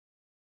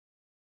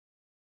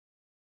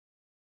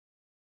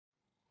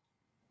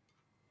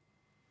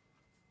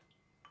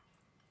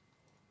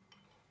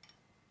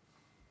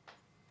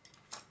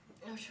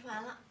上吃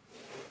完了。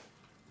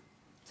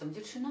怎么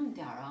就吃那么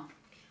点儿啊？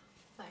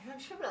晚上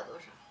吃不了多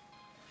少。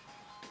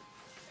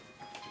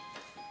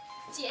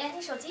姐，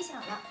你手机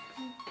响了。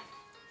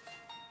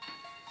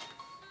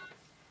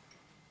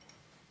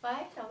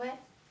喂，小薇。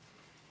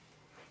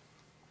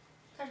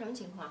他什么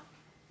情况？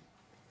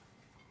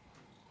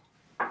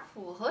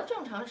符合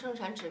正常生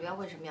产指标，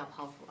为什么要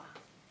剖腹啊？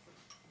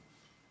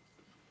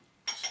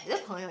谁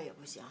的朋友也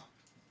不行，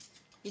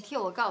你替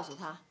我告诉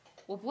他，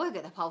我不会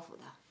给他剖腹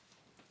的。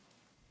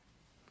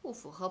不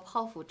符合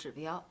剖腹指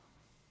标，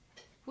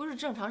不是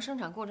正常生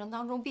产过程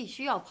当中必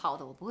须要剖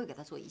的，我不会给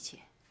他做一切。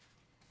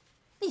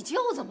你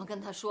就这么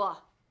跟他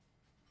说，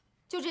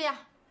就这样。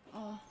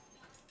哦，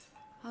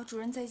好，主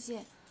任再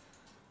见。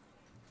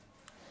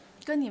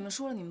跟你们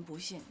说了，你们不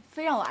信，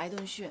非让我挨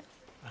顿训。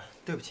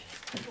对不起，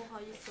不好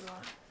意思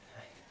了。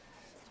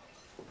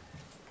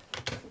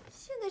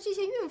现在这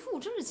些孕妇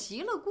真是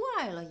奇了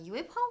怪了，以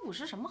为剖腹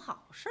是什么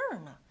好事儿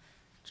呢，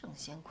争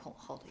先恐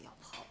后的要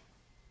剖。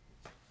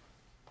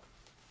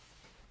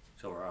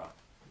小文啊，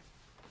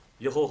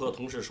以后和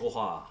同事说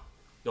话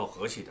要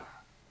和气点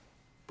儿，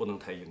不能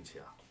太硬气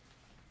啊，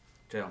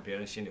这样别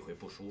人心里会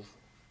不舒服。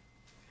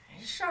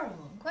没事儿，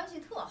我们关系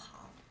特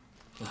好。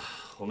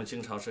我们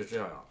经常是这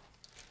样，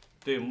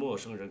对陌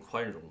生人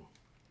宽容，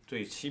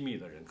对亲密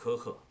的人苛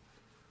刻，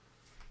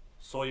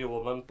所以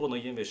我们不能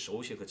因为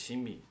熟悉和亲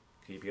密，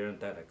给别人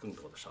带来更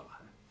多的伤害。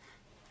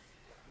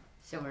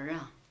小文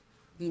啊，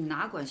你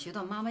哪管学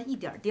到妈妈一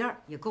点点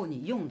儿也够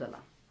你用的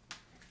了。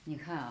你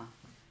看啊，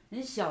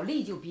人小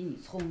丽就比你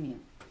聪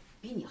明，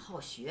比你好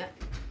学。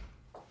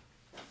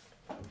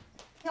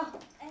哟，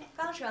哎，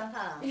刚吃完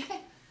饭啊？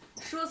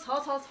说曹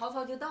操，曹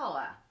操就到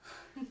啊。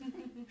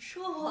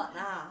说我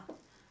呢？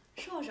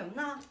说我什么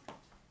呢？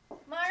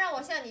妈让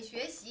我向你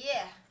学习。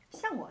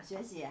向我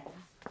学习？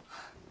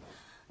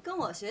跟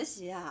我学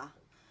习啊？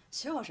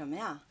学我什么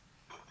呀？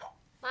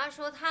妈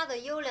说她的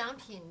优良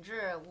品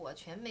质我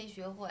全没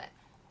学会，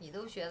你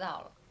都学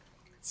到了。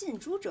近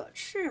朱者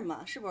赤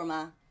嘛，是不是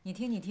妈？你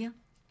听，你听，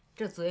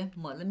这嘴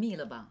抹了蜜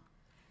了吧？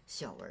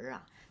小文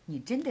啊，你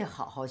真得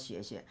好好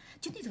学学，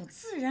就那种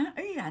自然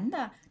而然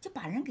的就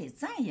把人给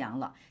赞扬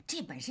了，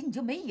这本事你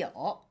就没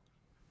有。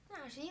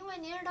那是因为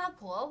您是她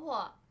婆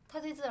婆，她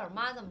对自个儿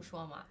妈这么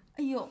说嘛。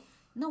哎呦，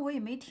那我也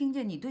没听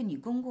见你对你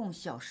公公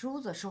小叔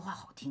子说话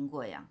好听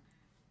过呀，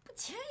不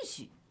谦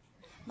虚。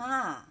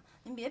妈，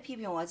您别批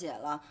评我姐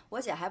了，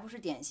我姐还不是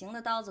典型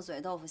的刀子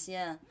嘴豆腐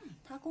心，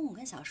她公公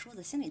跟小叔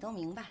子心里都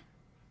明白。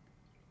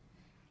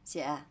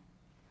姐，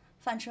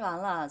饭吃完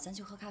了，咱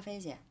去喝咖啡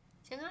去。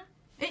行啊。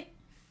哎，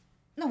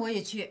那我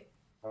也去。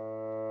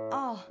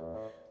哦，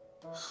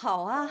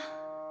好啊。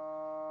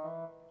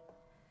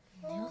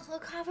您喝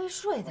咖啡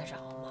睡得着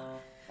吗？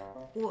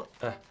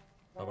哎，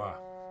老伴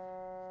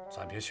儿，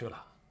咱别去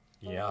了，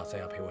你呀在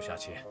家陪我下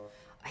棋。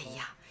哎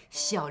呀，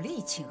小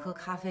丽请喝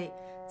咖啡，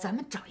咱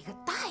们找一个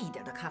大一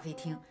点的咖啡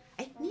厅。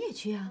哎，你也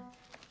去啊？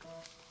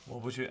我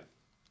不去，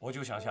我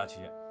就想下棋。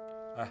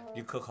哎，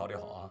你可考虑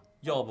好啊，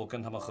要不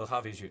跟他们喝咖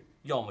啡去，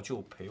要么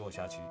就陪我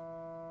下棋。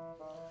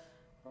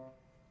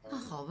那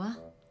好吧，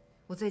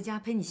我在家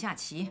陪你下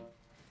棋，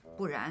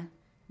不然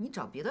你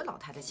找别的老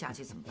太太下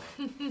去怎么办？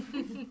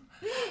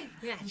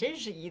你俩真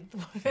是一对。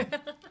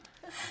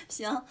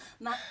行，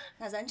妈，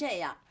那咱这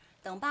样，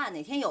等爸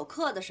哪天有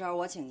课的时候，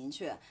我请您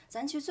去，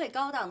咱去最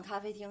高档的咖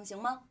啡厅，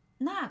行吗？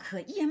那可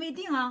一言为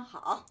定啊！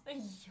好。哎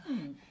呀，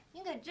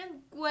您可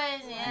真乖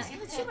您。行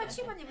了，去吧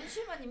去吧，你们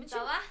去吧，你们去。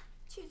走吧，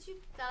去。走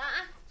了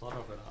啊。早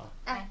点回来啊。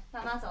哎，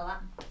爸妈走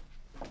了。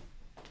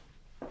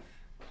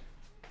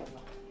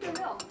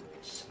66。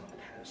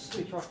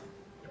对圈。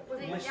我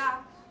这一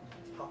样。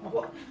好，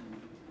过。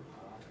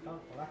张，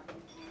我来。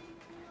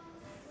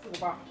4个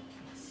8。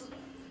4。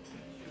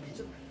你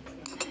这。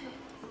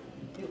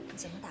你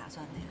怎么打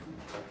算的呀？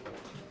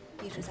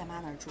一直在妈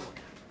那儿住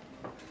着，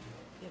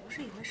也不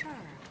是一回事儿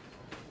啊。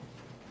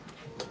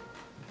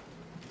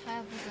他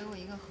要不给我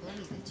一个合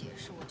理的解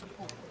释，我就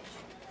不回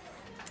去。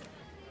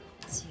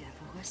姐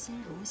夫和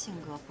欣荣性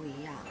格不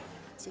一样，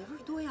姐夫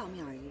是多要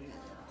面儿一个人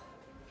啊。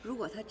如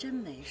果他真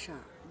没事儿，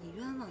你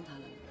冤枉他了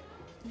呢，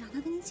你让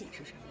他跟你解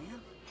释什么呀？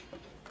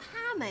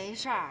他没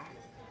事儿，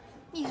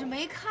你是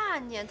没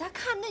看见他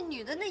看那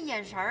女的那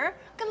眼神儿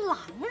跟狼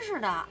似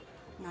的。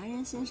男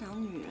人欣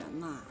赏女人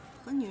嘛，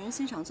和女人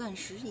欣赏钻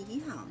石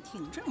一样，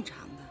挺正常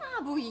的。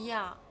那不一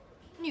样，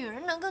女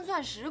人能跟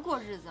钻石过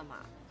日子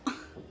吗？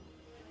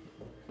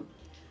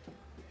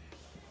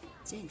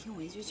姐，你听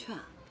我一句劝，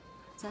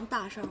咱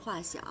大事化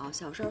小，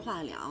小事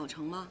化了，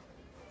成吗？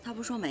他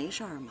不说没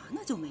事儿吗？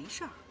那就没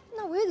事儿。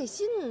那我也得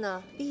信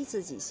呢。逼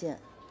自己信，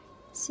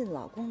信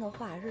老公的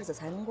话，日子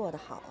才能过得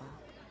好啊。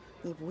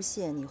你不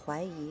信，你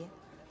怀疑，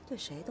对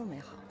谁都没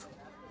好处。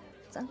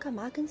咱干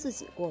嘛跟自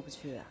己过不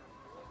去啊？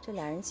这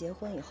俩人结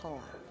婚以后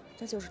啊，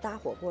这就是搭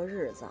伙过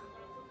日子，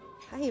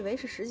还以为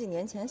是10几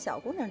年前小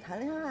姑娘谈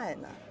恋爱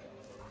呢。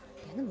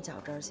别那么较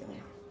真儿行吗？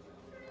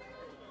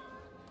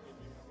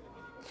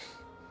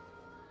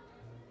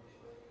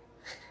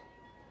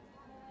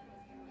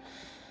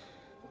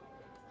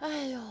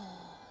哎呦，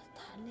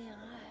谈恋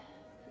爱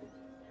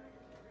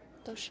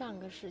都都上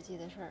个世纪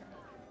的事儿了。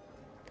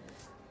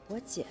我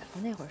姐夫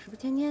那会儿是不是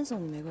天天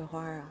送你玫瑰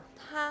花啊？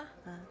他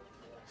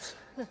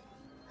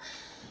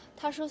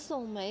他说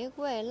送玫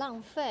瑰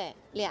浪费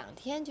，2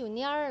天就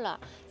蔫儿了，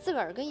自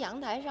个儿跟阳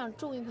台上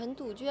种一盆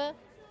杜鹃，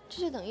这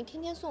就等于天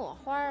天送我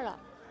花了。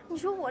你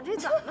说我这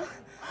怎么？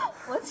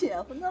我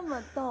姐夫那么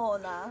逗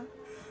呢？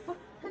不是，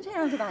他这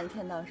样就把你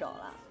骗到手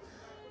了？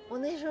我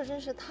那时候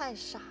真是太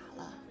傻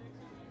了，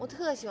我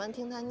特喜欢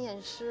听他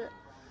念诗。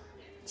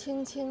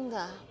轻轻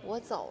的我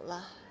走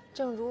了，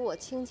正如我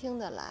轻轻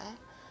的来，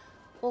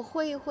我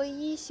挥一挥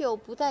衣袖，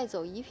不带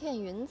走一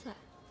片云彩。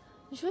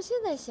你说现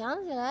在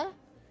想起来，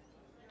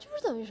这不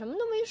是等于什么都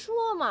没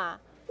说吗？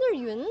那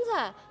是云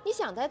彩，你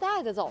想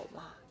带的走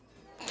吗？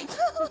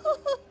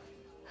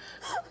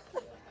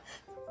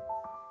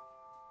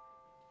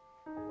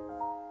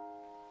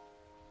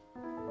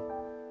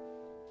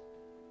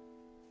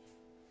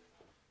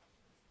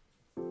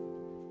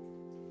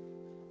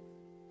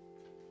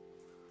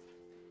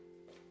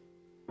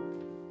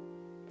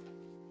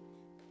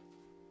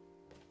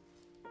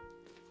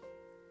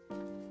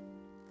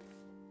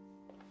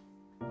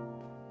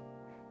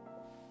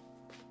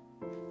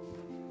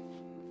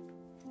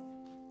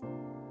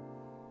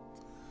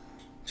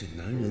这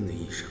男人的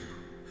一生啊，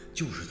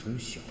就是从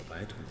小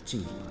白兔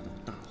进化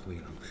到大灰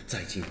狼，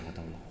再进化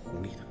到老狐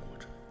狸的过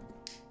程。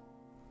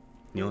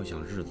你要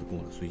想日子过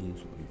得随心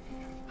所欲，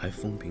还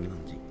风平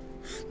浪静，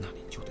那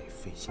你就得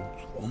费心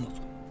琢磨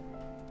琢磨。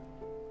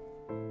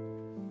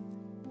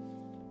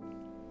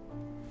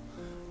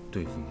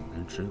对付女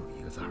人只有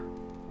一个字儿：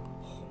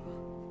哄。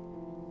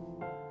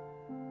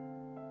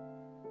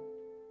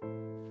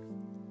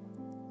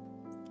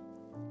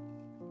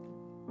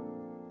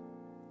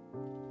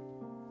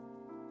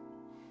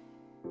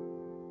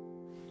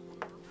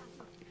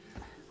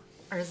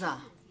儿子，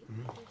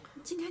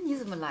今天你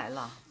怎么来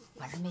了？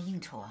晚上没应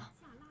酬啊？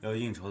要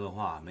应酬的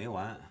话没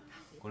完，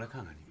过来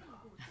看看你们。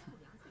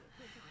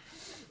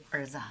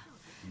儿子，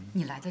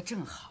你来的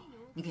正好，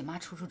你给妈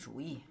出出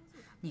主意。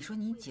你说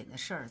你姐的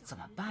事儿怎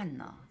么办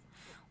呢？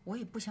我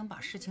也不想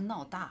把事情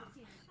闹大，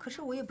可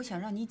是我也不想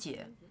让你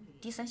姐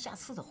低三下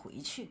四的回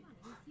去。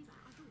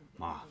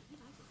妈，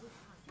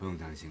不用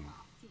担心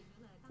了，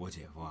我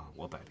姐夫啊，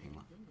我摆平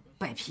了。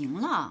摆平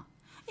了？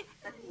哎，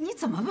你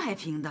怎么摆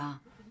平的？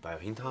摆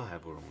平他还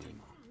不容易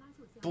吗？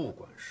不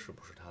管是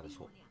不是他的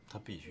错，他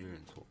必须认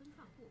错。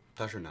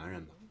他是男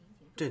人吧，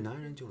这男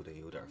人就得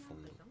有点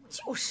风度。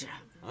就是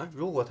啊，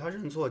如果他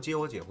认错接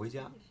我姐回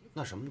家，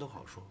那什么都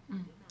好说。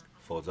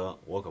否则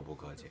我可不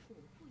客气。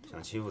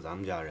想欺负咱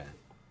们家人，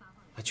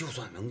他就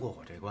算能过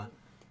我这关，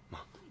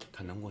妈，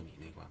他能过你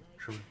那关，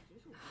是不是？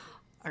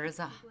儿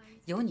子，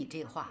有你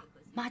这话，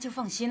妈就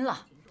放心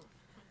了。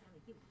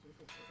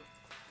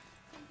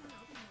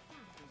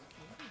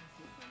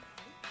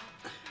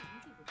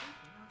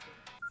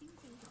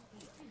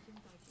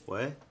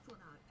喂，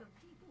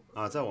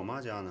啊，在我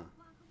妈家呢。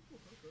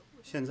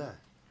现在？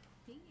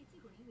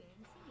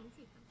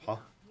好，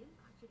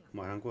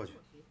马上过去。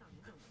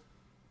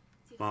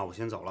妈，我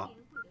先走了，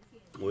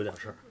我有点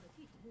事儿。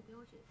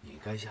你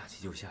该下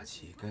棋就下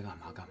棋，该干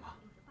嘛干嘛，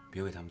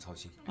别为他们操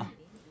心啊。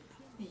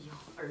哎呦，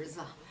儿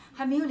子，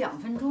还没有2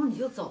分钟你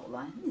就走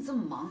了，你这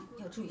么忙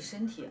要注意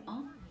身体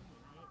啊。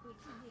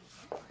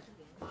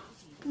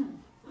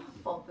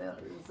宝贝儿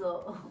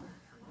子，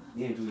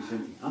你也注意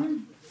身体啊。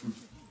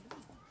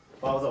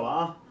爸，我走了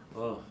啊。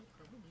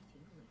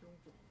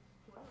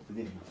再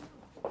见。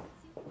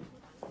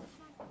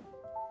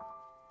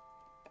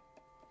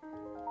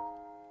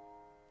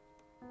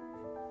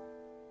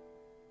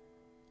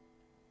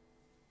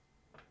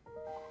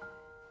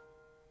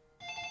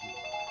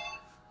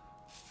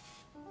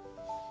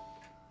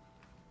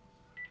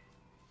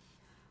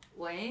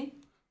喂，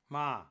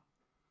妈，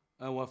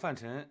我范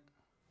晨。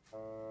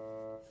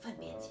范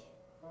编辑。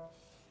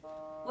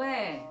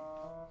喂，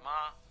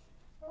妈。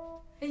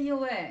哎呦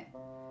喂，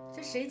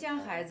这谁家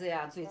孩子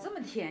呀？嘴这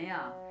么甜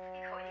呀？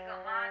一口一个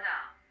妈的。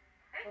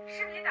哎，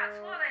是不是你打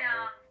错了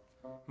呀？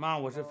妈，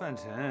我是范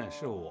晨，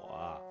是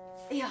我。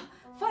哎呀，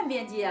范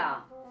编辑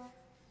啊，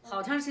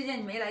好长时间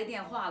你没来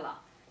电话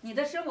了，你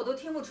的声我都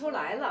听不出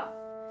来了。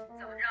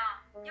怎么着？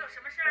你有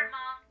什么事儿吗？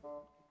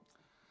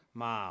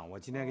妈，我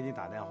今天给你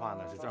打电话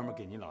呢，是专门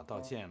给你老道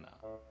歉的。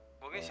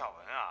我跟小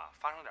文啊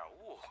发生点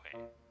误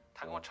会，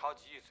他跟我吵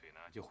几句嘴呢，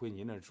就回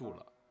您那儿住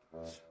了。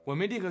我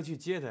没立刻去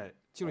接他，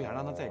就是想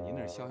让他在您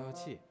那儿消消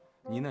气，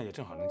您呢也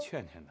正好能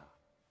劝劝他。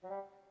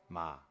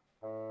妈，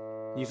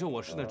你说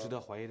我是那值得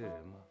怀疑的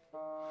人吗？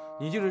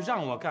你就是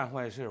让我干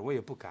坏事，我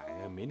也不敢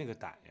呀，没那个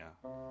胆呀。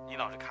你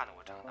老是看着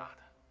我长大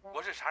的，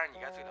我是啥人你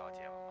该最了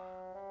解吗？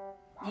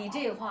妈，你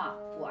这话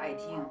我爱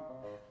听，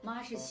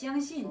妈是相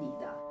信你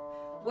的。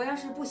我要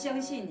是不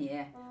相信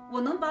你，我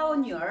能把我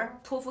女儿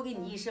托付给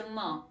你一生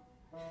吗？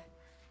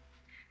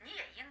你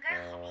也应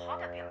该好好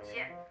的表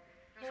现，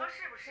你说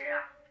是不是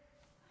啊？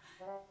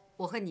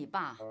我和你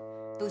爸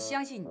都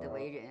相信你的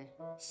为人，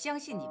相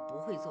信你不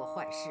会做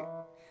坏事，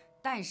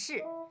但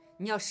是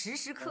你要时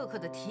时刻刻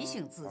的提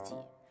醒自己，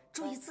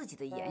注意自己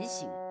的言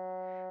行，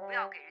不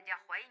要给人家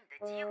怀疑你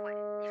的机会，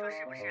你说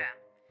是不是？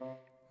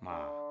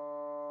妈，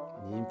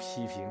您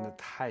批评的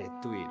太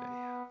对了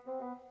呀，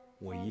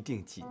我一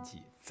定谨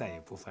记，再也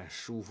不犯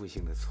疏忽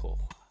性的错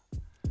话。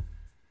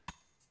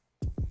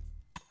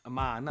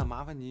妈，那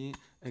麻烦您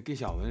给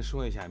小文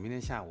说一下，明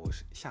天下午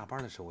下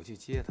班的时候我去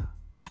接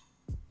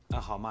她。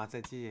好，妈，再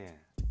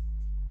见。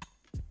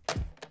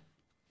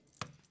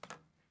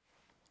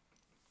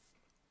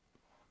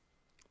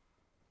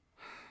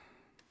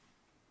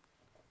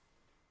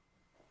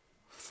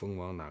风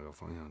往哪个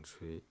方向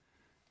吹，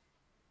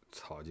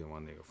草就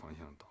往哪个方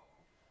向倒。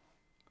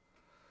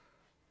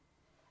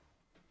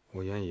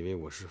我原以为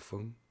我是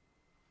风，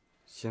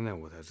现在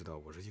我才知道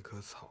我是一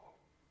棵草，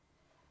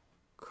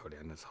可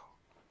怜的草。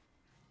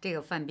这个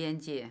范编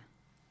辑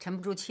沉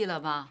不住气了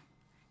吧？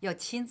要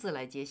亲自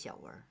来接小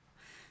文，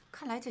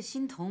看来这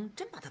欣桐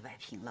真把他摆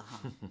平了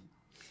哈。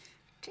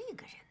这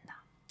个人呐，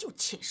就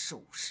欠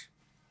收拾。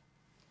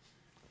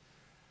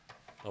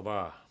老伴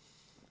儿，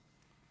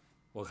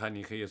我看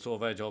你可以做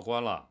外交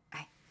官了。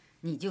哎，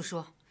你就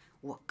说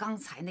我刚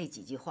才那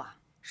几句话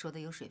说的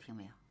有水平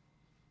没有？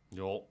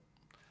有，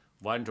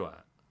婉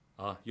转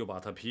啊，又把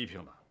他批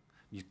评了，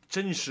你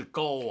真是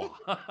高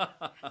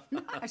啊！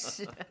那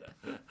是。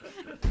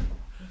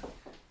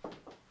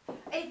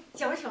哎，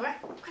小文，小文，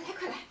快来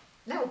快来，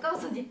来，我告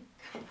诉你，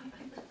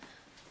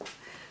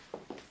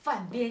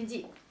范编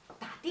辑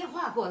打电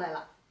话过来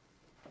了。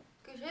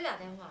给谁打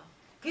电话？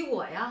给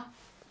我呀，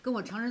跟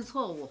我承认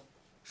错误，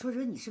说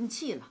惹你生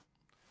气了。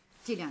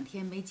这2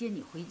天没接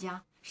你回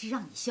家，是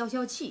让你消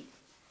消气。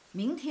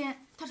明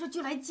天他说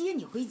就来接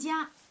你回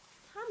家。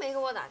他没给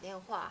我打电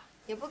话，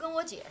也不跟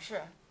我解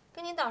释，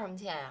跟您道什么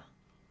歉呀？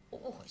我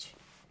不回去。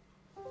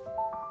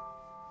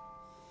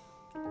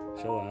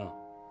小婉啊，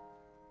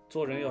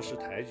做人要识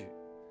抬举，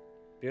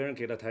别人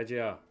给了台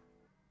阶啊，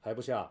还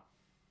不下。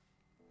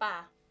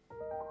爸，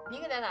你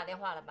给他打电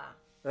话了吧？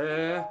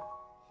哎，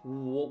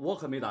我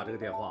可没打这个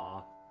电话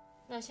啊。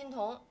那欣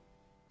桐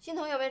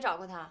有没有找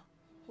过他？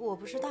我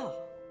不知道，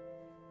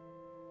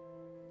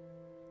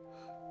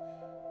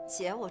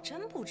姐，我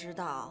真不知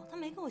道，他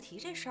没跟我提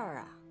这事儿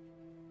啊。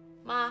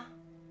妈，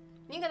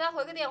你给他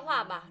回个电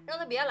话吧，让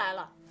他别来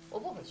了，我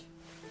不回去。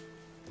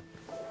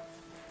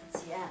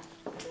姐，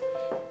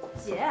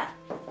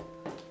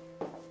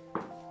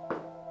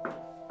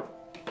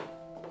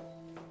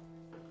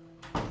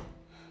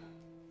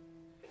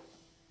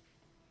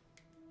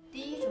第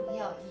一种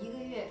药1个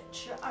月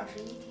吃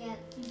21天，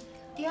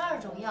第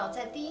2种药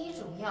在第1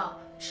种药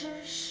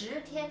吃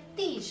10天，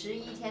第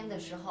11天的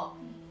时候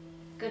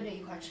跟着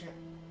一块吃，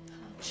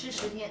吃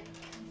10天，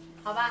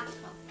好吧？好，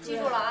记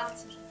住了啊。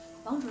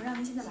王主任让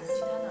您现在晚上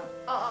去他那儿。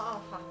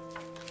哦，好。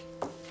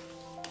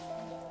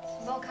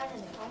你帮我看着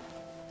点啊。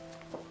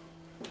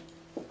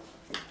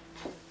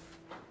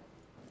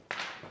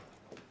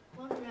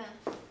王主任。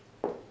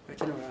哎，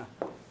陈主任，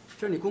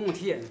这是你公公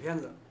体检的片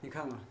子，你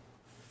看看，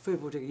肺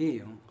部这个阴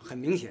影很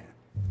明显。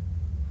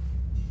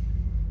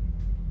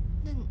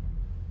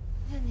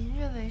那您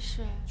认为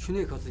是？去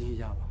内科咨询一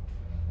下吧。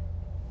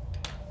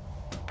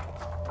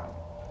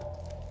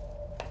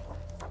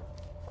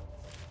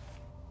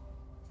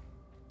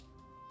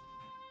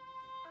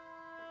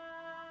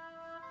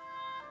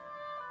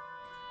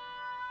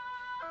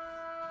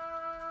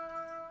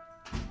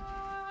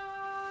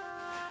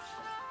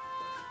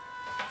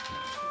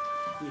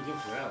你已经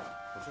回来了，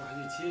我说还去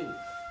接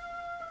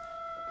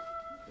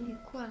你。你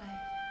过来。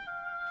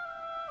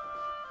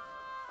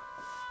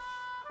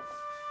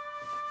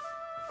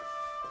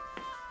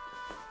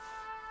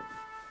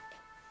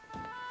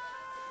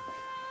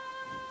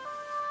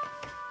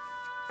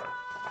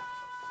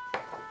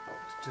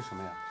这什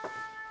么呀？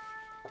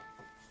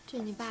这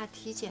你爸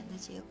体检的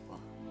结果。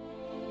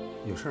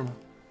有事吗？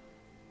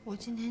我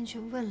今天去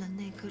问了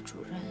内科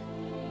主任，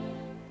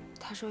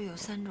他说有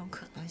3种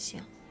可能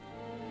性：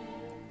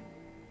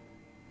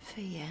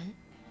肺炎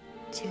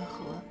结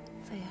合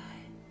肺癌。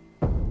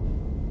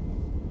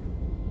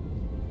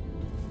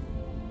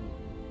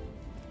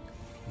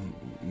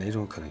哪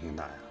种可能性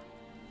大呀？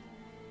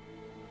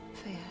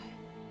肺癌。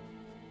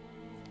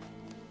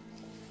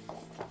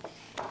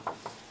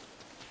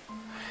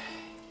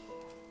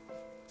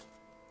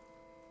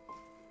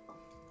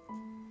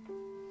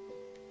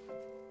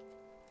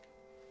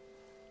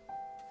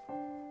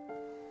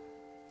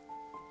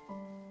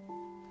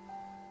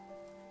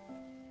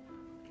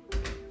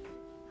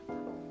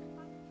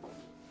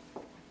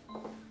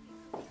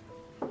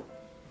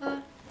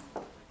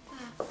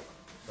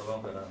小文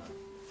回来了。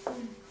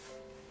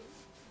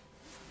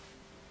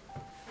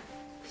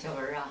小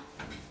文啊，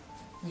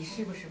你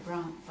是不是不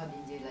让范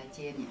编辑来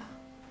接你啊？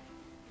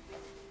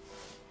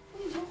我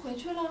已经回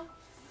去了。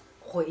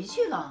回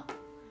去了？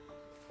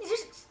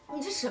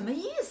你这什么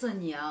意思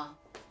你啊？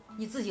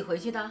你自己回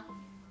去的？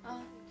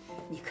啊，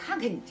你看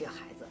看你这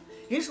孩子，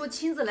人说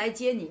亲自来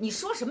接你，你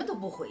说什么都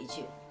不回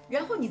去，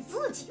然后你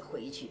自己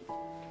回去，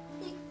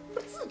你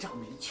不自找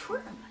没趣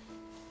儿吗？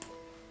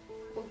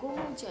我公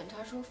公检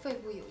查说肺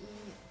部有阴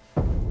影。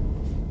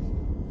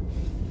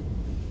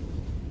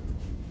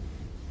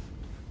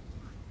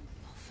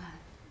老范，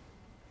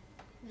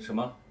什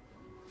么？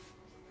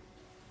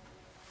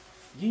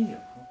阴影。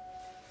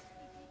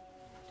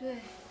对，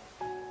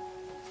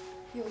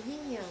有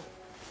阴影，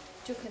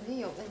就肯定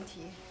有问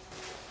题，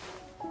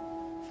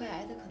肺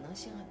癌的可能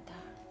性很大。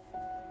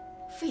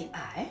肺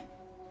癌？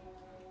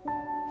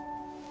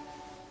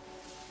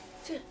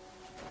这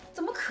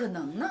怎么可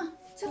能呢？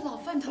这老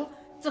饭头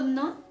怎么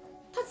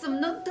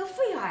能得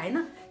肺癌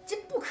呢？这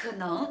不可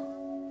能。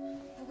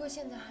不过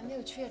现在还没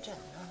有确诊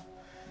呢。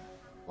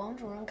王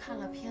主任看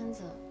了片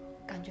子，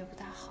感觉不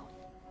大好。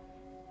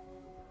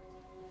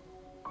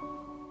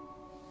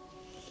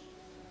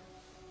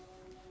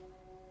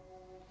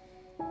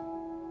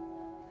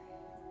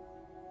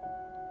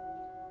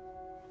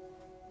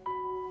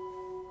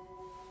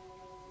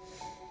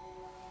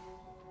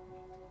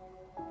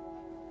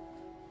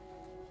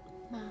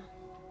妈，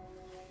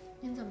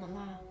您怎么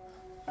了？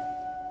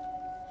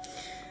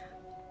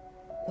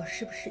我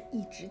是不是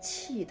一直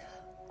气他，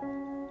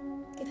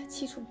给他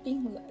气出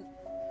病来了？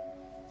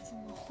怎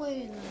么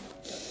会呢？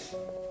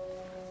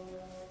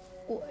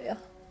我呀，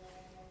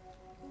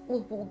我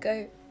不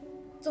该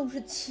总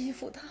是欺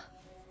负他。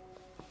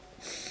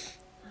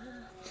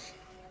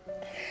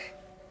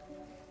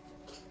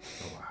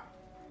老板，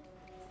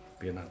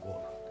别难过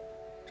了，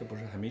这不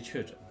是还没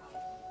确诊吗？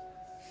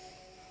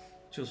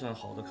就算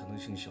好的可能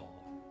性小，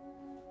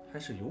还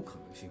是有可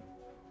能性。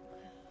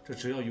这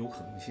只要有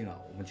可能性啊，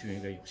我们就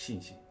应该有信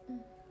心。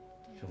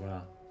小芬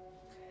啊，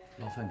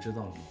老范知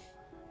道了吗？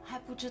还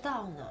不知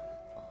道呢。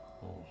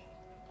哦。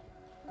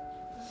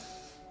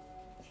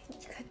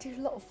你看这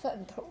老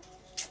饭头，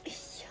哎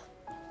呀，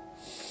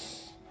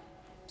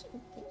真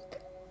不该。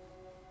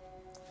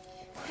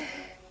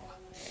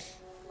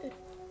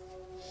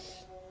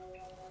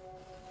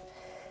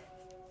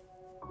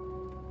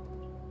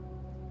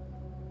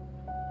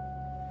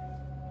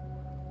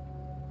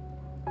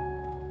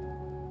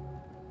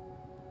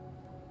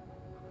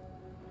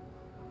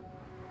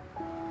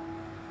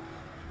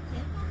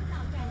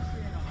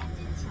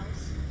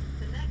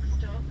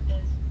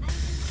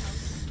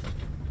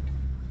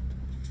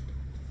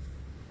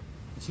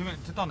请问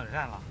这到哪儿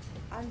站了？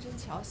安贞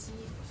桥西。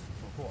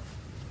不过，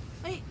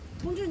哎，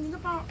同志，您的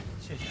包。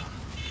谢谢啊。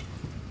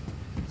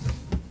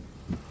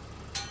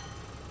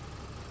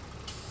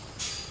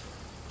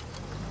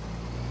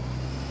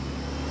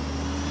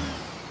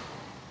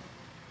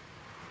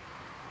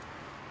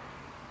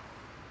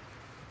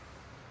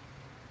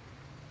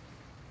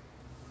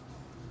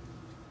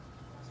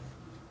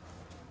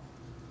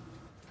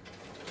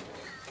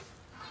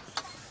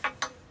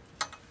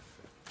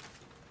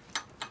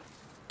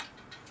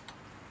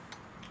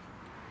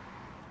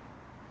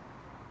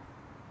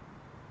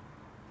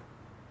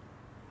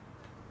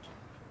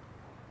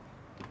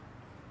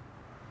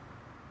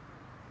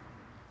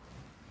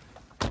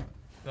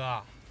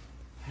哥，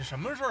你什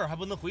么事儿还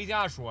不能回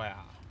家说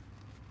呀？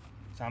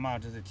咱妈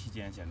这次体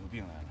检检出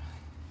病来了。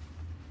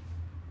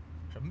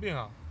什么病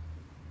啊？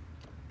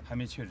还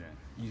没确诊，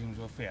医生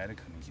说肺癌的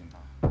可能性大。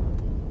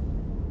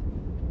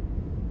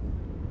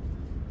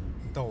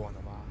你逗我呢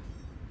吧？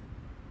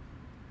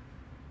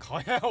考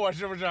验我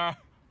是不是？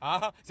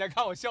啊，想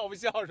看我孝不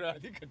孝顺？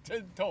你可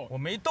真逗！我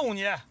没逗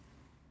你。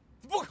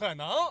不可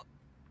能！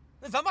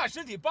那咱爸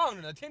身体棒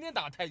着呢，天天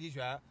打太极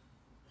拳，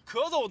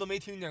咳嗽我都没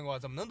听见过，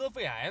怎么能得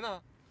肺癌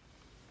呢？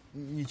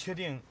你确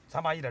定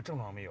咱爸一点症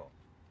状没有？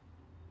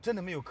真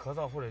的没有咳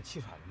嗽或者气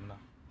喘什么的？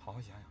好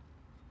好想想。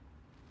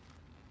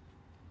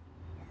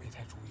我没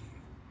太注意。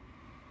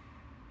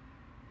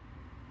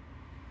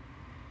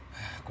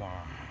哎，光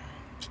儿，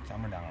咱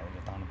们两个儿子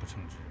当着不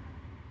称职。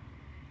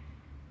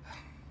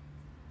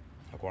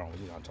光儿，我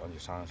就想找你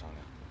商量商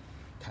量，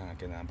看看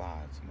跟咱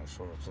爸怎么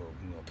说做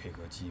工作配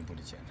合进一步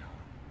的检查。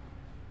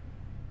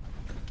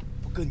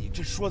不跟你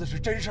这说的是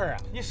真事儿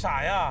啊？你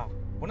傻呀！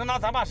我能拿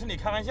咱爸身体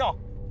开玩笑？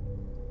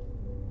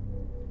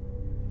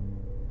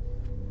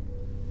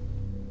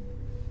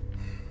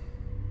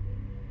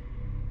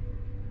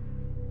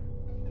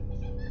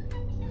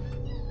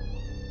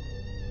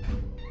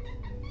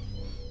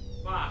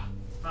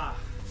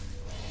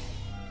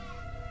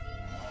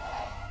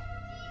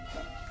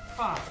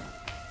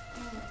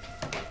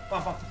爸，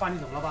爸，你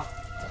怎么了，爸？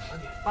怎么了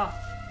你？爸，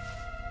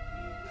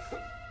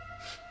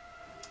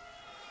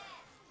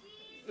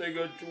那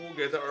个猪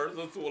给他儿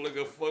子做了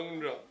个风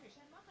筝，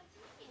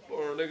后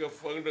来那个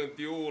风筝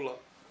丢了，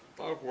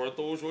大伙儿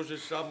都说是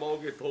山猫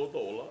给偷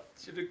走了，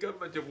其实根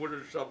本就不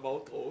是山猫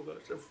偷的，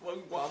是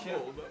风刮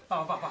偷的。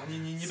爸，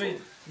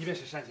你别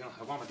煽情了，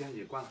快把电视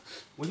机关了。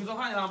我去做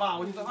饭去了，爸，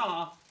我去做饭了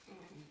啊。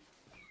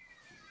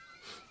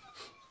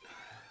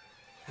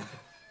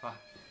爸，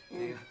那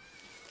个，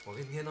我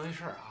跟你念叨一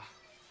事儿啊。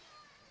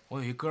我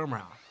有一哥们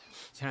儿啊，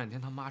前两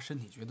天他妈身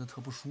体觉得特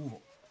不舒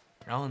服，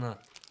然后呢，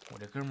我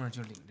这哥们儿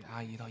就领着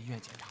阿姨到医院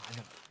检查去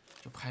了，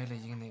就拍了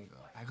一个那个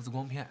X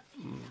光片，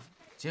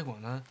结果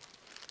呢，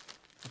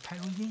就拍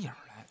出阴影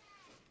来。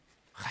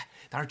嗨，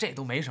当然这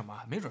都没什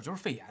么，没准就是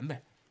肺炎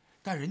呗。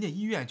但人家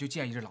医院就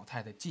建议这老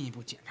太太进一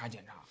步检查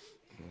检查。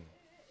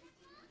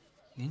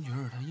您觉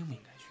得她应不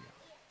应该去啊？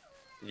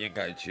应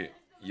该去，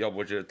要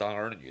不这当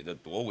儿女的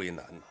多为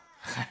难呢。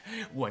嗨，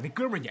我那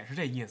哥们儿也是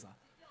这意思。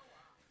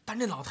但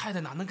这老太太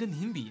哪能跟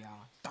您比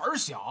啊？胆儿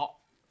小，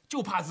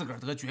就怕自个儿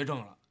得绝症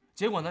了。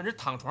结果呢，这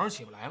躺床上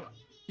起不来了，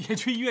也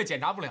去医院检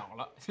查不了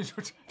了。你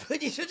说这，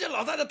你说这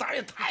老太太胆儿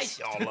也太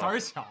小了，胆儿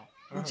小。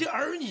你这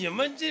儿女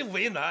们这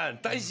为难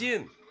担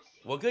心，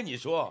我跟你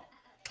说，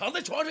躺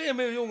在床上也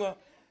没有用啊，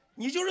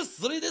你就是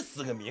死了也得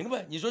死个明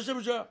白，你说是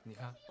不是？你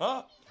看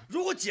啊，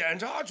如果检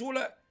查出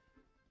来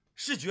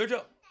是绝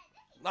症，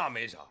那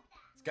没啥，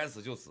该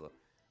死就死。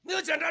那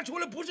要检查出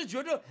来不是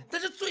绝症，但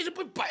是罪是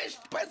不白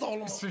遭了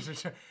吗？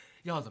是，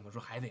要怎么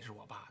说还得是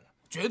我爸呢，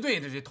绝对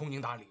的这通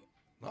情达理。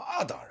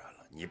那当然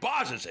了，你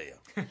爸是谁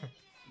呀？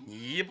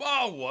你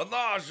爸我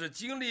那是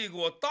经历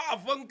过大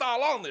风大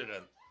浪的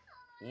人，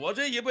我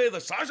这一辈子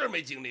啥事儿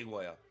没经历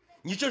过呀？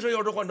你这事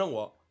要是换成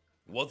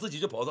我自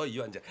己就跑到医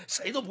院去，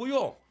谁都不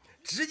用，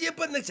直接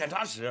奔那检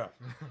查室，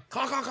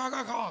咔，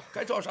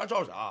该照啥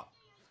照啥。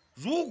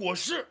如果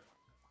是，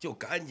就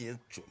赶紧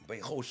准备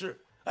后事。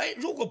哎，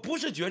如果不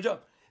是绝症，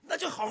那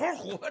就好好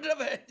活着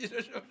呗，你说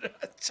是不是？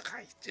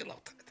嗨，这老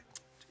太太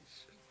真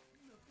是。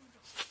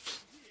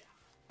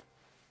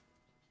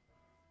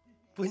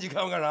不，你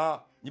看我干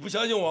啥？你不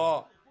相信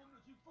我？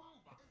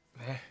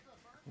哎，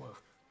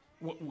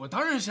我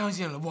当然相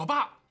信了，我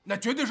爸那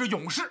绝对是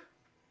勇士。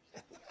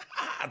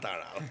那当然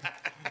了。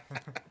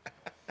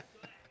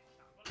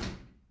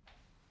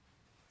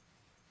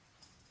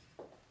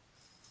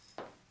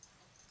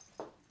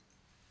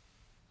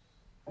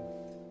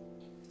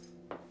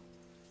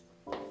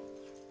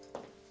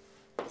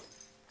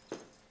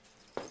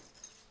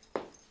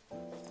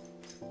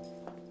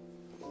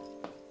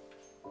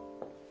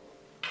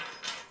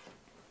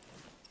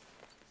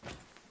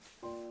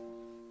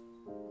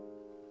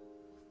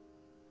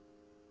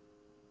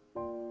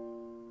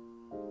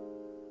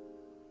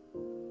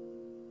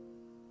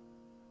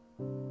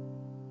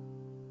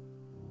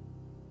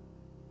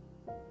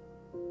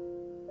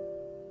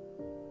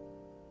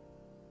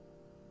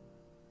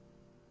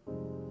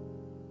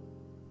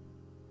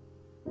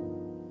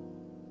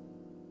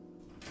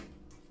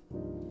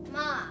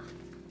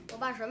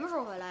爸什么时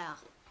候回来呀？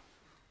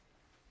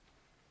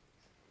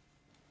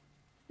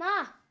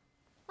妈，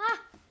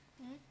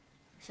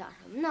想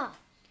什么呢？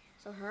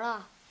走神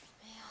了？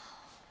哎呀，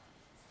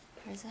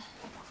儿子，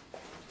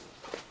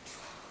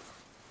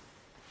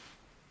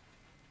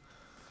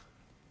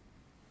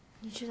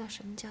你知道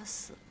什么叫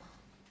死吗？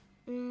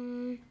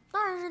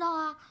当然知道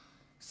啊，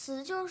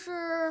死就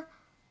是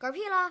嗝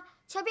屁了、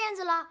翘辫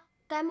子了、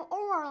game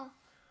over 了。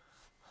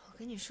我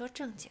跟你说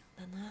正经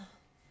的呢。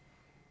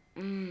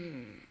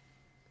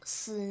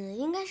死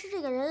应该是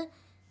这个人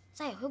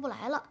再也回不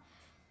来了。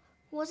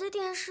我在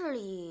电视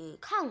里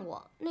看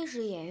过，那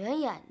是演员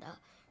演的，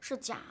是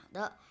假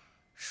的。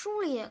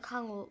书里也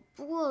看过，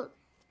不过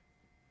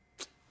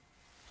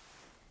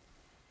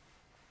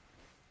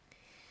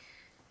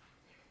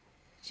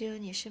只有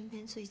你身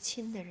边最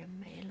亲的人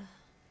没了，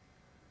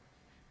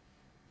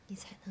你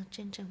才能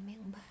真正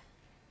明白。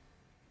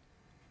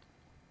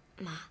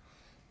妈，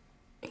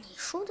你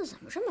说的怎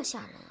么这么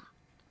吓人啊？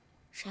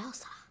谁要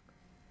死了？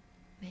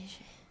没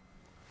谁。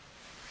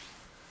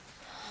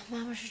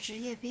妈妈是职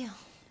业病，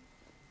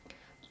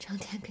成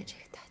天跟这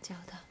个打交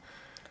道，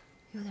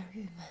有点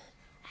郁闷。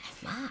哎，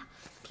妈，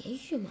别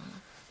郁闷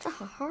了，这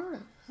好好的。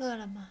饿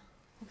了吗？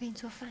我给你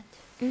做饭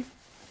去。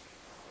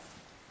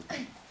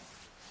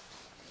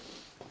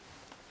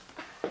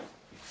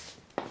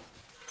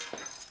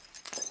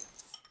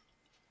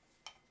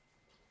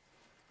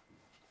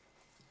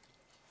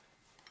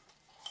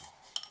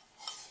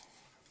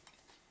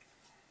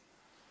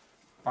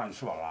爸，你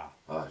吃饱了？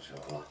啊，吃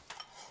完了。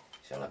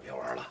行了，别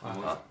玩了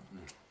啊！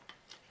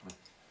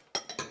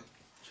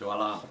吃完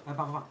了。哎，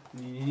爸，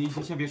你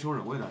先别收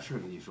拾，我有点事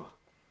跟你说。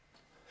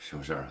什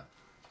么事儿啊？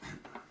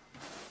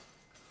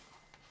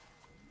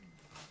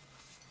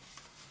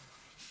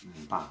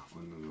爸，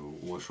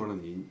我说了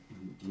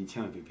你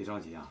千万别着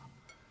急啊。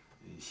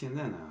现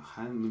在呢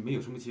还没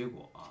有什么结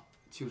果，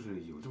就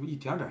是有这么一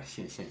点点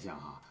现象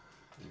啊。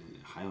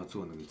还要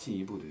做那个进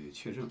一步的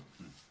确证。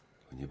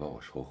你把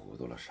我说糊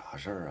涂了，啥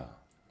事儿啊？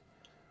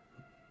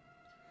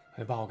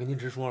哎，爸，我跟您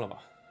直说了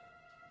吧，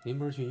您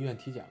不是去医院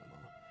体检了吗？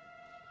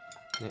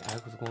那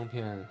X 光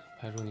片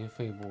拍出您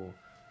肺部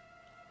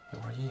有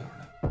块阴影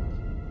来。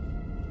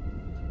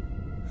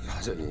啥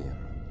叫阴影？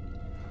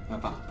哎，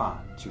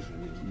爸，就是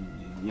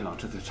你老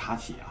这次查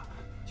体啊，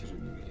就是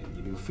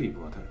你那个肺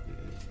部它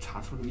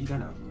查出了一点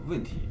点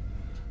问题，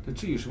但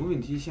至于什么问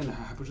题，现在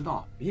还不知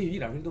道，也许一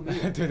点问题都没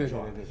有。对，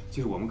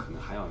就是我们可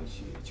能还要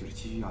去，就是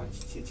继续要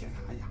检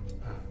查一下。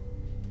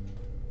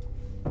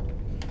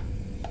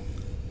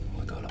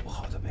我得了不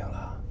好的病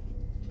了？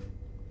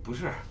不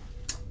是，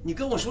你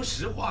跟我说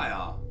实话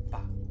呀，爸，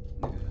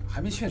那个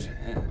还没确诊。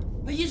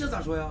那医生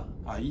咋说呀？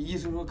医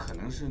生说可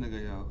能是那个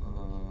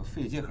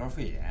肺结核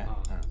肺炎。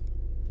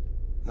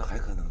那还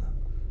可能呢？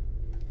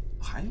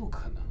还有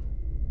可能。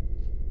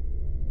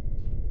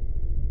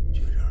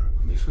绝症？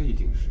没说一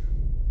定是。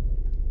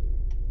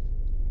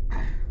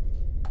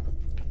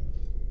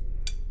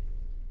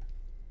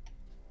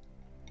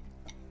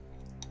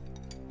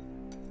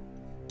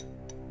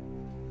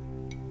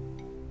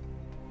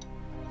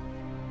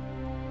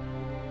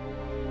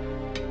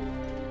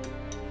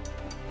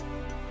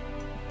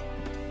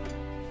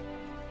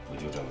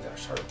这么点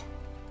事儿吗？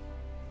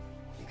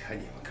你看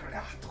你们哥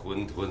俩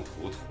吞吞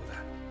吐吐的，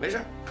没事。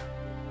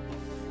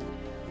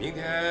明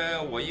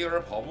天我一个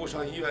人跑步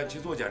上医院去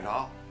做检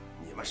查，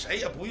你们谁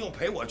也不用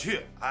陪我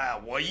去。哎，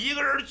我一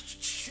个人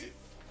去。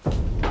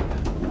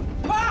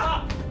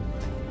妈！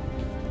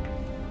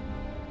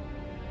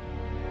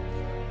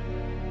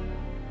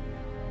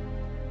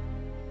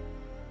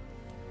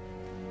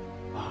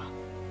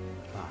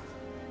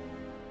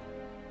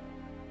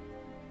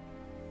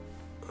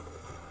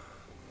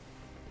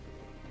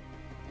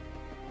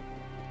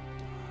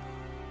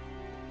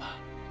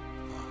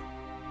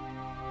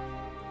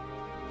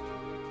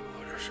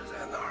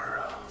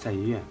在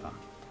医院吧。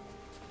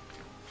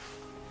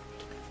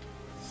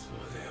昨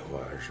天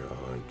晚上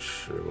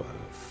吃完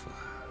饭，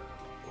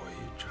我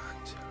一站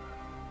起来，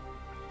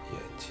眼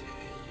前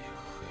一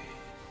黑，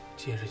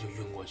接着就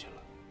晕过去了。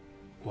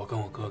我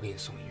跟我哥给你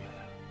送医院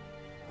来了。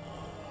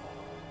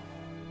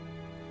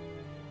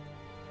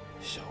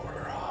小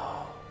文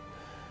啊，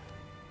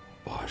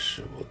爸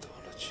是不得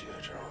了绝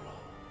症了？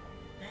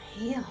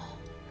没有，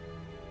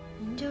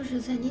您就是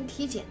在您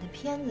体检的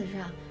片子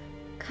上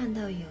看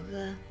到有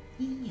个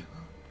阴影。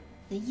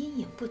那阴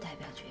影不代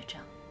表绝症。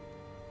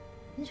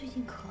您最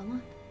近咳吗？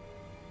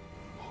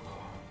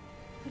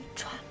不咳。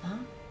喘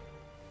吗？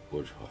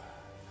不喘。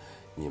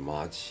你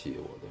妈气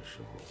我的时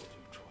候我就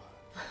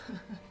喘。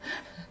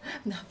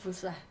那不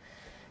算。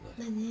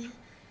那您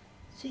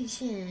最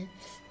近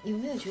有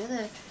没有觉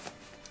得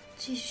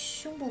这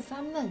胸部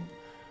发闷，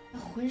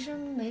浑身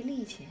没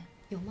力气？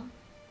有吗？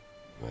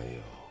没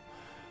有。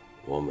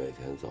我每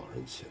天早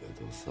上起来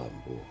都散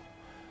步，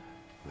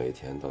每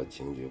天到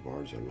京剧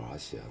班去拉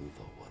弦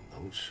子。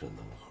能吃能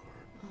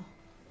喝。哦，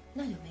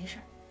那就没事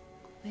儿，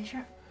没事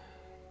儿。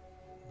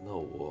那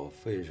我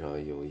肺上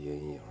有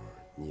阴影，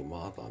你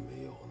妈咋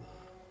没有呢？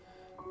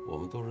我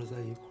们都是在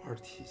一块儿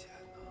体检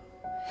的。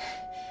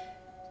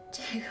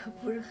这个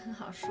不是很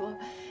好说，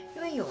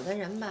因为有的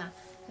人吧，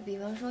比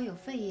方说有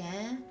肺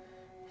炎，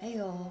还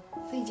有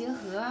肺结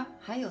核，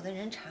还有的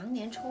人常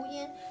年抽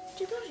烟，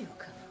这都是有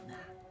可能的。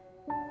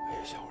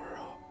哎，小文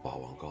啊，爸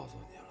忘告诉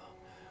你了，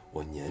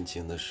我年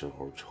轻的时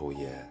候抽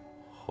烟。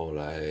后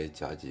来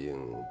家境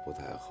不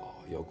太好，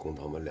要供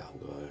他们2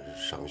个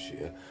上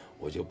学，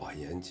我就把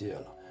烟戒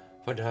了。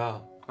范晨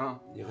啊，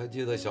你还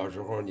记得小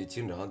时候你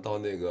经常到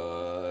那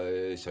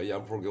个小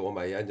烟铺给我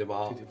买烟去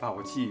吗？对，爸，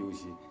我记忆犹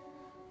新。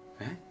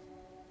哎，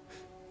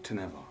陈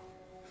大夫，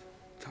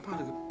咱爸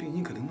这个病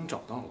因可能找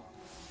到了。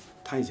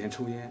他以前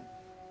抽烟，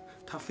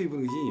他肺部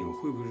的阴影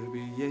会不会是被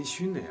烟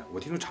熏的呀？我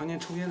听说常年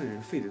抽烟的人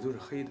肺里都是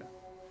黑的。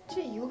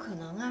这有可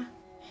能啊。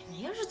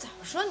您要是早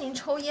说您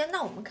抽烟，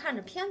那我们看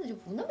着片子就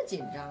不那么紧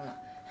张了。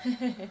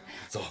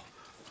走，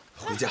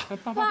回家。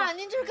爸，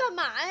您这是干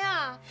嘛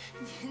呀？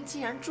您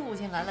既然住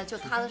进来了，就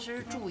踏踏实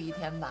实住1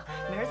天吧，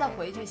明儿再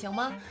回去行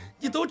吗？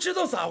你都知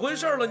道咋回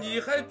事了，你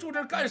还住这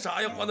儿干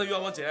啥呀？还那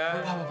冤枉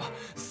钱！爸，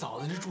嫂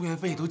子这住院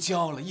费都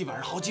交了，1晚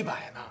上好几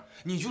百呢。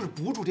你就是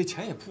不住，这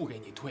钱也不给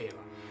你退了。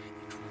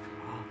你住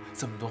这啊，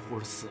这么多户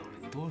伺候着，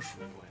你多舒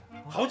服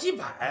呀！好几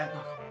百，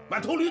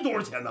买头驴多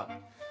少钱呢？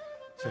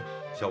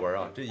小文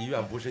啊，这医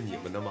院不是你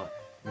们的吗？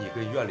你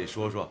跟院里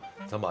说说，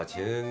咱把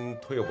钱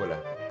退回来，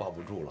爸不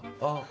住了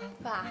啊！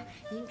爸，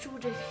您住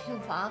这病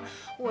房，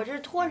我这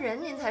托人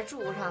您才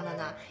住上的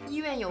呢。医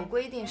院有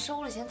规定，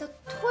收了钱他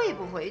退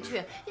不回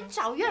去，你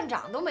找院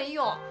长都没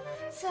用。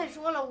再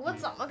说了，我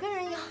怎么跟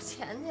人要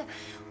钱去？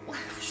我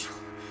说，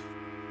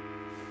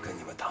跟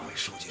你们党委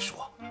书记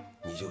说，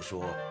你就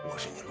说我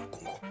是你老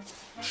公公，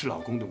是老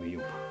公都没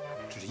用啊，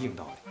这是硬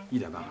道理，一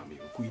点办法没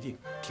有。规定，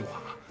听话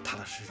啊，踏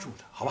踏实实住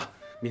着，好吧？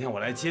明天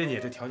我来接你，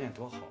这条件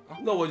多好啊！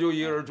那我就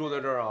一个人住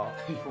在这儿啊？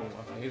哎呦，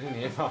我陪着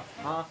您吧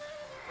啊！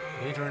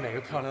没准哪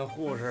个漂亮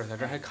护士在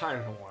这还看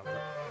上我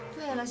了。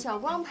对了，小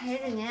光陪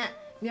着您，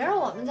明儿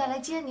我们再来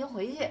接您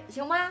回去，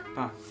行吗？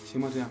爸，行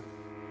吗？这样，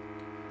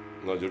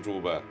那就住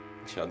呗，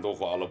钱都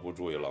花了，不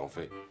住也浪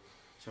费。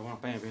小光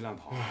半夜别乱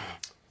跑。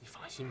你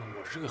放心吧，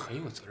我是个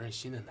很有责任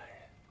心的男人。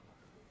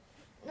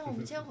那我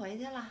们先回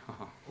去了。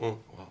好，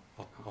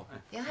好，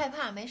别害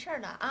怕，没事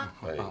的啊。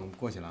好，爸，我们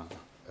过去了啊。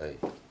哎。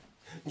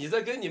你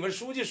再跟你们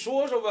书记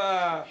说说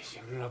呗。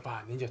行了，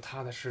爸，您就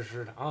踏踏实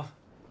实的啊。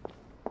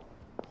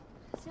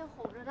先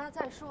哄着他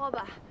再说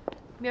吧，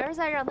明儿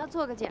再让他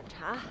做个检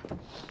查。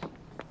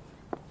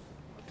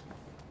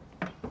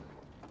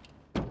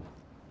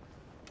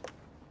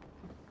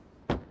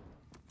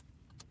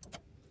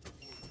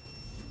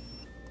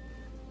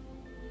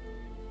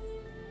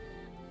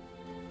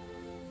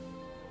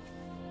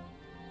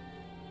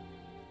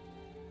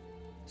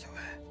小文，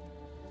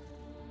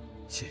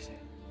谢谢，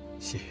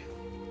谢谢。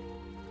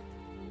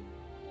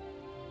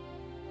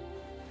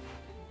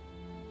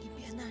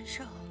难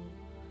受，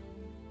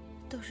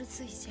都是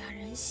自己家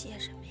人，写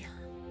什么呀？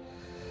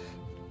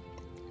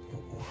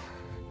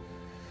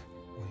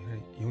我觉得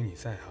有你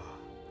在啊，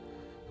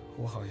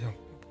我好像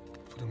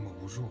不这么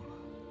无助了，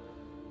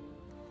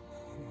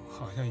我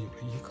好像有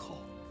了依靠。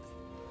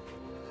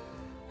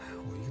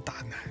我一个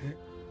大男人，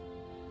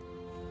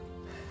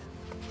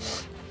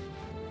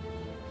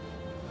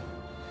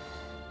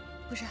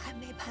不是还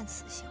没判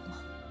死刑吗？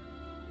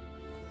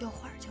有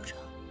会儿就成。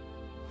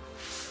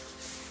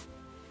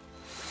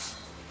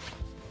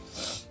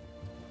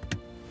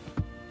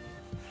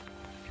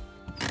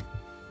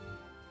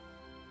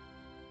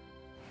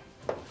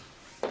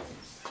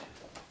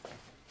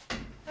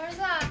儿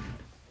子，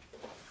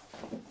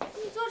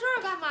你坐这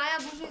儿干嘛呀？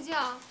不睡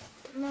觉？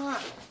妈，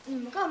你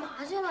们干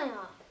嘛去了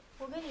呀？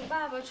我跟你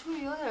爸爸出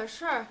去有点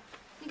事儿，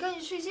你赶紧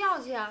睡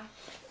觉去啊。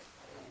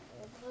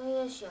我半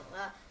夜醒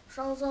来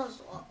上厕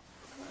所，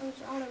发现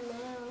家里没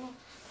人了，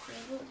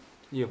我就……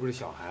你也不是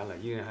小孩了，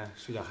一个人还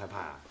睡觉害怕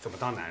呀？怎么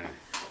当男人？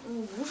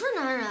我不是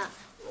男人，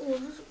我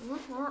是小男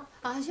孩。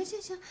啊，行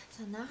行行，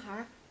小男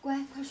孩，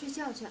乖，快睡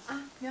觉去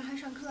啊，明儿还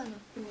上课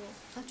呢。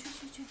啊，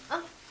去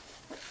啊。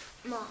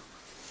妈，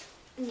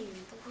你们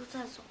不会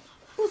再走了吧？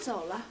不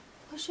走了，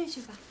快睡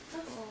去吧。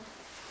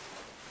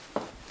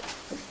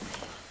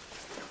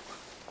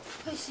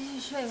快洗洗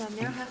睡吧，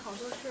明儿还好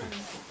多事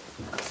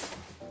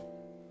呢。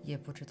也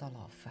不知道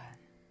老范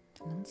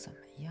他能怎么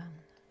样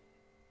呢？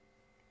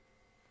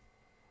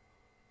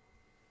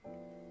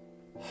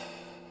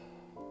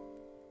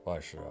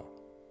万事啊，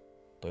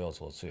都要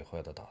做最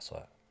坏的打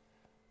算，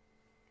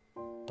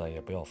但也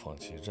不要放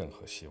弃任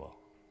何希望。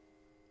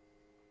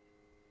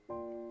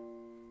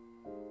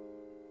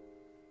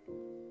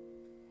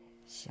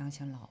想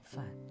想老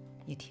范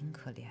也挺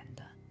可怜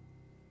的，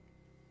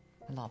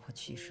老婆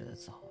去世的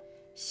早，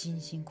辛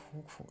辛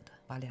苦苦的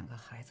把2个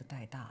孩子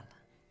带大了，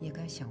也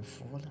该享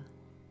福了，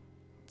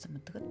怎么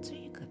得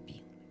这个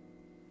病？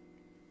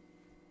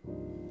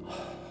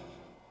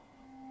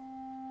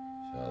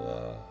小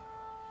子，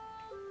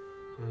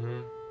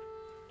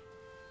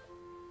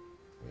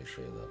没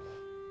睡呢吧？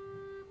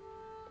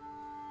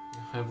你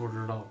还不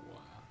知道我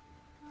呀？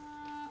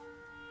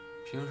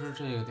平时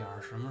这个点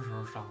儿什么时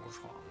候上过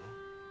床啊？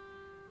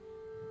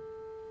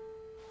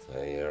咱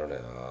爷俩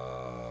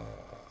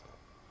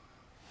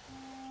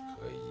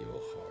可以有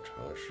好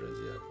长时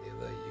间没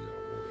在一个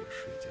屋里睡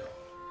觉了。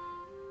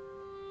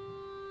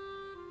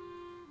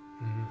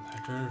还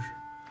真是。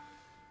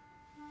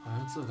好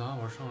像自打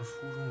我上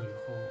初中以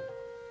后，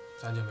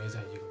咱就没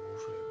在一个屋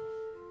睡过。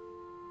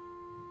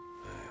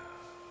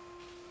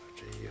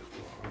这一晃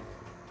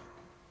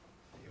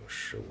有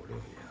15、16年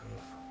了。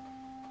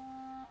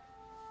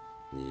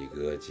你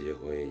哥结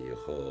婚以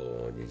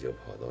后，你就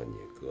跑到你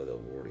哥的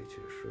屋里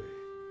去睡。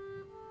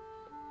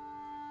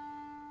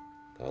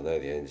打那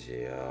天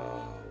起呀，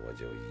我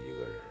就一个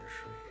人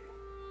睡，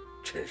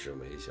真是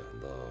没想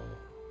到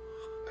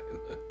还能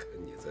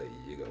跟你在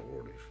一个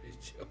屋里睡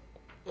觉。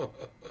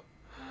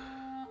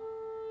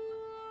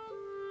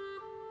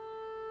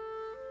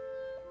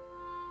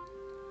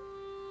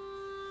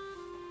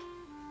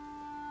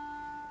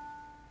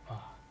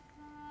爸，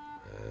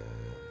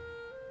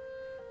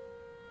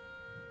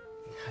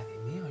你看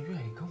您要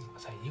愿意跟我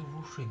在一个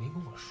屋睡，您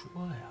跟我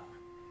说呀。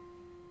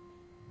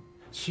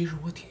其实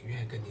我挺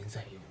愿意跟您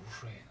在一屋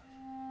睡的，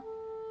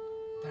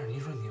但是您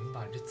说您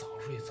吧，这早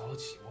睡早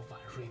起，我晚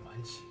睡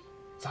晚起，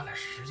咱俩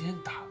时间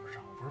搭不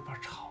上，我不是怕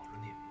吵着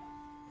您吗？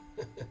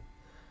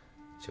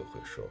就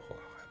会说话，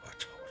还怕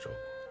吵着我？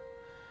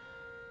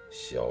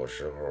小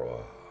时候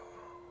啊，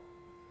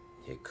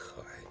你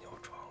可爱尿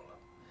床了，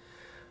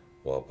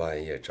我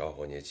半夜招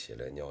呼你起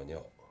来尿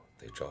尿，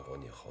得招呼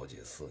你好几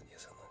次你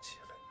才能起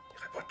来，你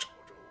还怕吵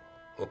着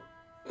我？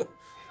哎呦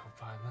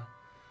爸，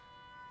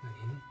那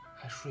您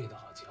还睡得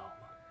好觉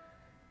吗？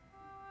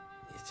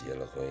你结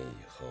了婚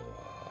以后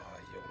啊，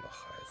有了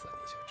孩子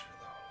你就知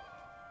道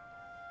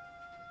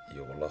了，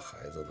有了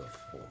孩子的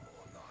父母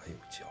哪有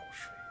觉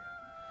睡呀？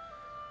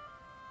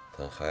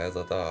等孩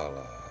子大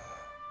了，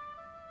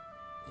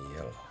你也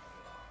老了，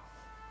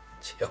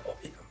觉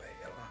也没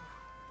了。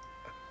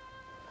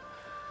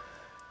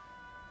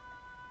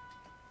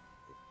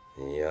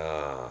你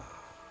呀，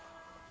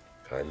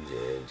赶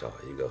紧找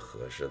一个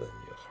合适的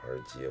女孩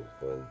结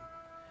婚，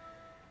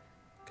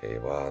给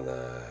爸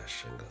呢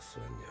生个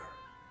孙女儿。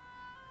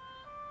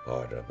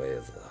爸这辈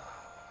子啊，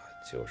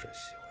就是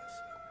喜欢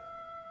孙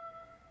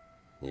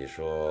女。你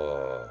说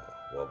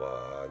我把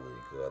你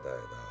哥带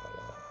大了，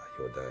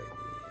又带你，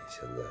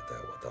现在带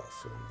我大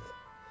孙子，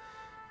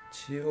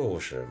就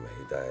是没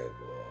带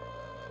过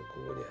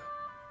姑娘。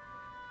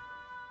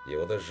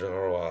有的时候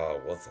啊，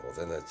我走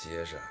在那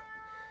街上，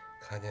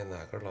看见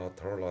哪个老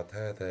头老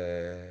太太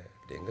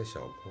领个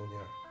小姑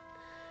娘，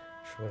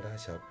梳俩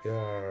小辫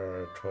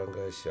儿，穿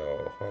个小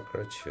花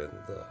格裙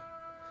子，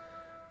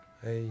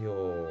哎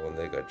呦，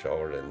那个招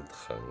人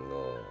疼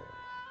哦，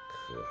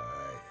可爱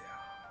呀！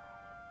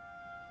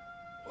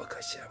我可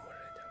羡慕人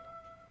家了。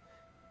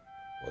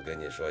我跟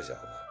你说，小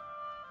子，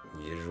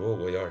你如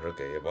果要是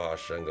给爸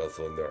生个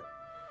孙女儿，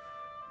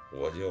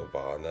我就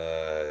把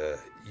那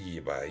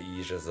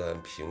113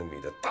平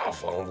米的大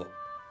房子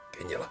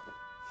给你了。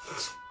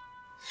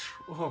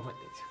说吧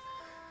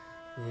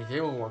你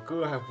给我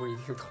哥还不一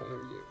定同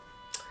意。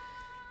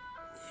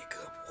你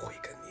哥不会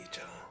跟你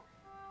争。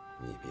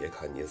你别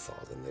看你嫂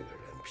子那个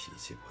人脾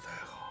气不太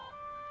好，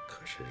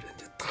可是人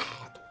家大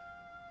度，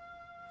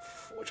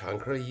妇产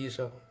科医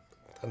生，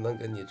他能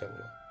跟你争吗？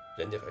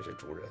人家还是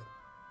主任。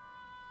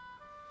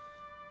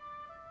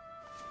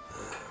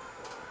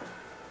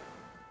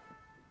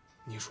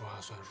说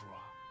话算数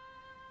啊？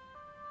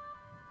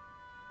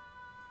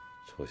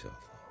臭小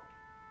子，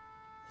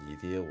你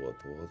爹我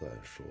多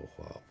咱说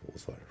话不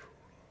算数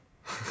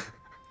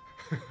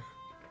了。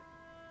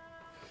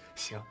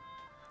行，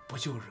不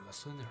就是个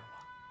孙女吗？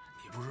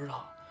你不知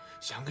道，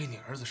想给你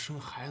儿子生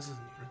孩子的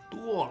女人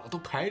多了，都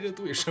排着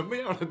队，什么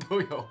样的都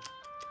有。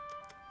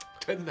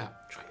真的，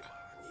吹吧，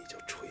你就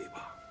吹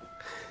吧。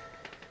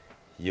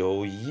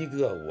有一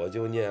个我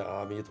就念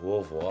阿弥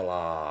陀佛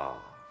啦。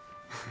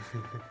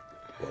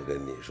我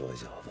跟你说，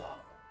小子，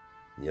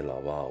你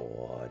老爸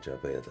我这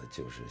辈子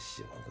就是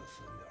喜欢个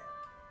孙女儿。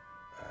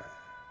哎，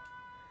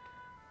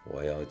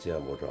我要见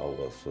不着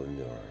我孙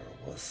女儿，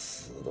我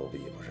死都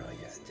闭不上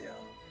眼睛。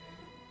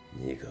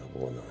你可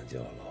不能叫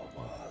老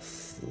爸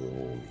死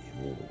无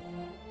瞑目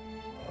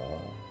啊！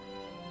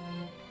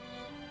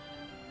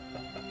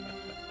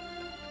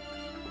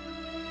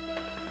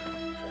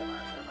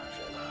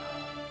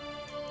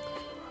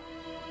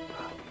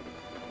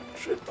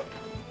睡吧，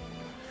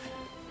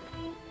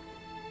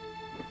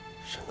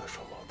生个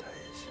双胞胎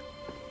也行。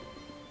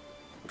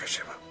快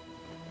睡吧。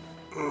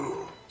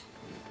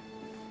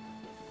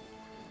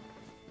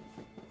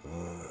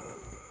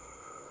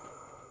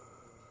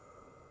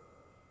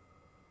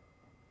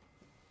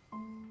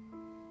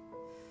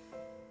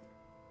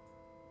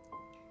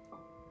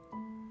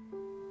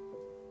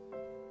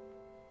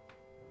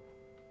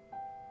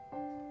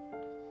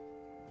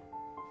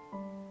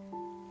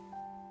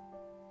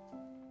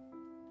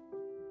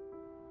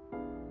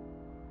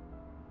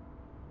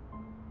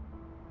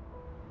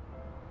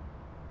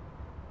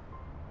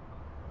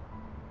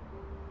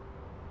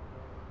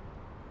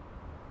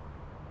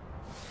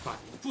爸，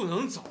你不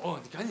能走，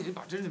你赶紧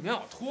把这棉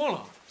袄脱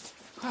了。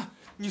看，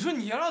你说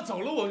你要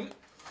走了，我，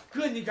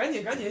哥，你赶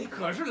紧，你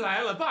可是来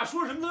了，爸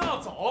说什么都要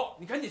走，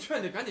你赶紧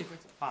劝劝，赶紧。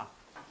爸，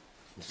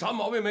你啥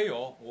毛病没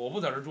有？我不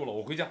在这住了，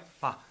我回家。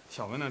爸，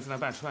小文呢正在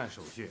办出院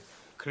手续，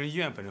可是医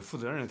院本着负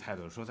责任的态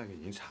度，说再给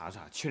您查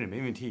查，确认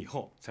没问题以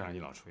后再让你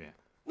老出院。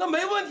那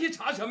没问题，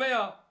查什么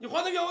呀？你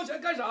花那冤枉钱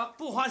干啥？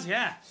不花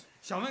钱。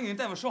小文给您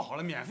大夫说好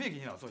了，免费给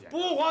你老做检查。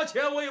不花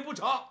钱我也不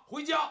查，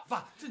回家。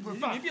爸，这不是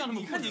爸，没必要那么。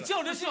你看你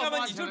较这劲干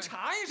嘛？你就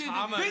查一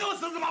查嘛。别给我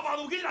死死巴巴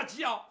的，我跟你俩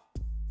急啊！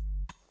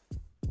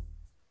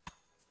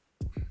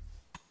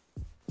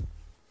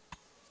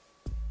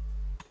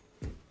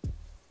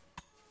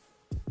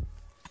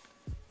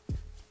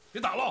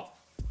别打了。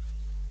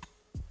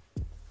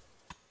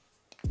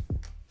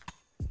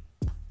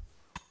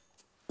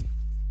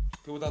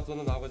给我大孙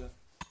子拿过去。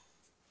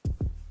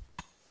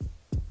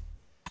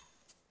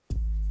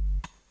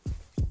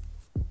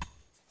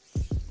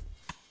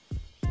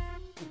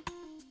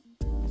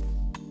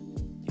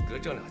你哥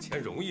挣俩钱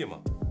容易吗？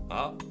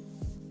啊，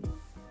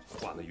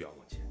花那冤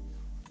枉钱。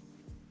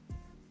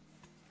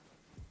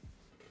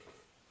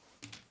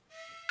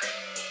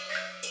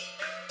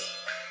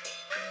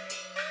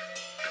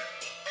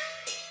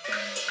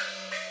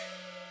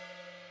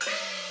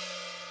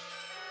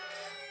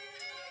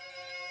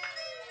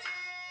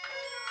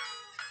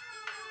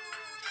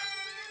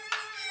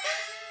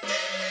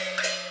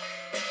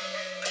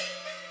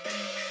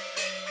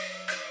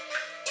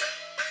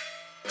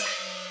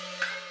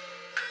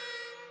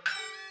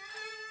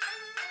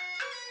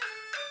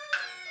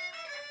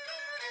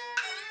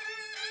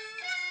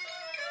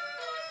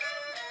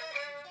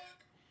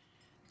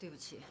对不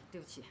起，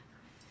对不起。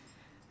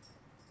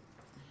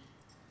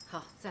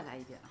好，再来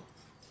一遍啊。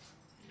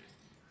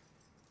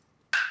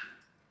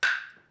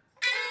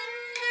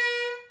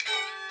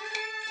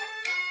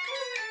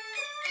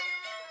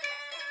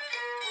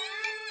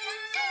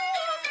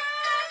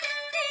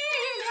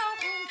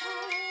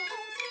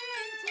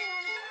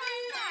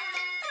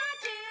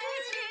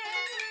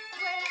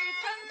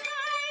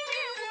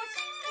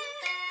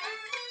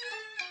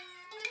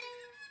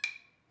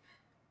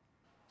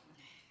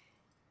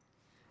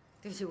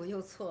对不起，我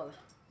又错了。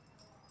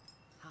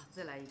好，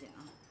再来一遍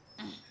啊。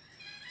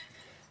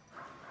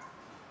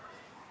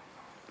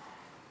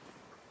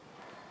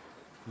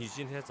你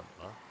今天怎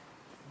么了？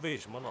为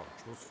什么老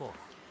出错？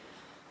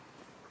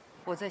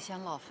我在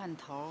想老范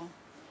头，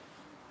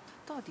他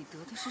到底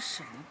得的是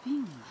什么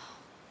病啊？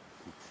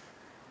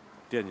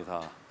惦记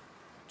他，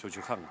就去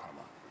看看他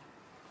吧。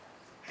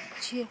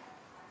去。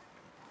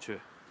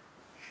去。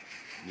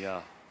你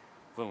呀，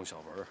问问小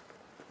文，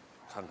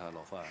看看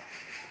老范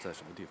在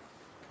什么地方。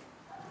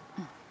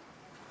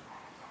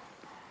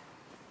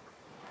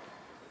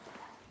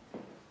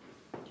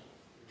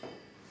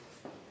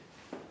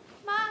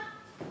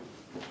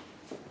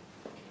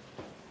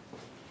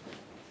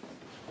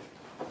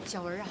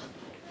小文啊，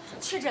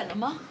确诊了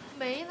吗？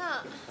没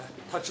呢。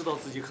他知道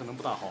自己可能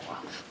不大好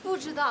吧？不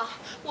知道，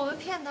我们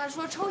骗他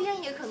说抽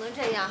烟也可能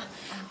这样。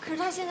可是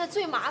他现在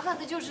最麻烦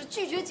的就是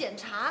拒绝检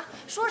查，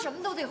说什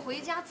么都得回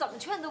家，怎么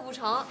劝都不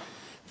成。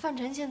范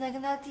晨现在跟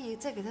他弟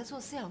在给他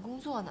做思想工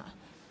作呢，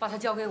把他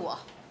交给我，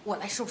我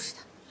来收拾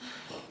他。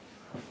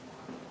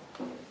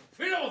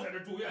非让我在这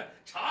住院，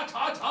查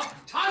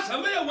什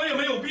么呀？我也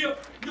没有病，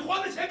你花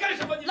那钱干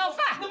什么？你老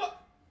范，那么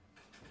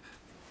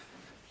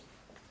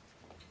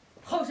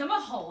吼什么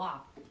吼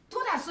啊？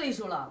多大岁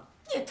数了？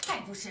你你也太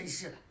不绅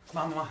士了。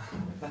妈，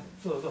来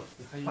坐。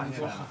饭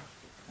先来了。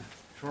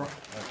叔叔，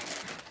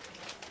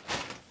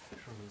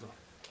叔叔坐。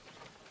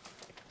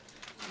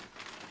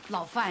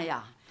老范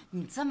呀，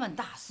你这么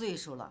大岁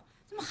数了，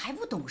怎么还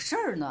不懂事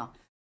儿呢？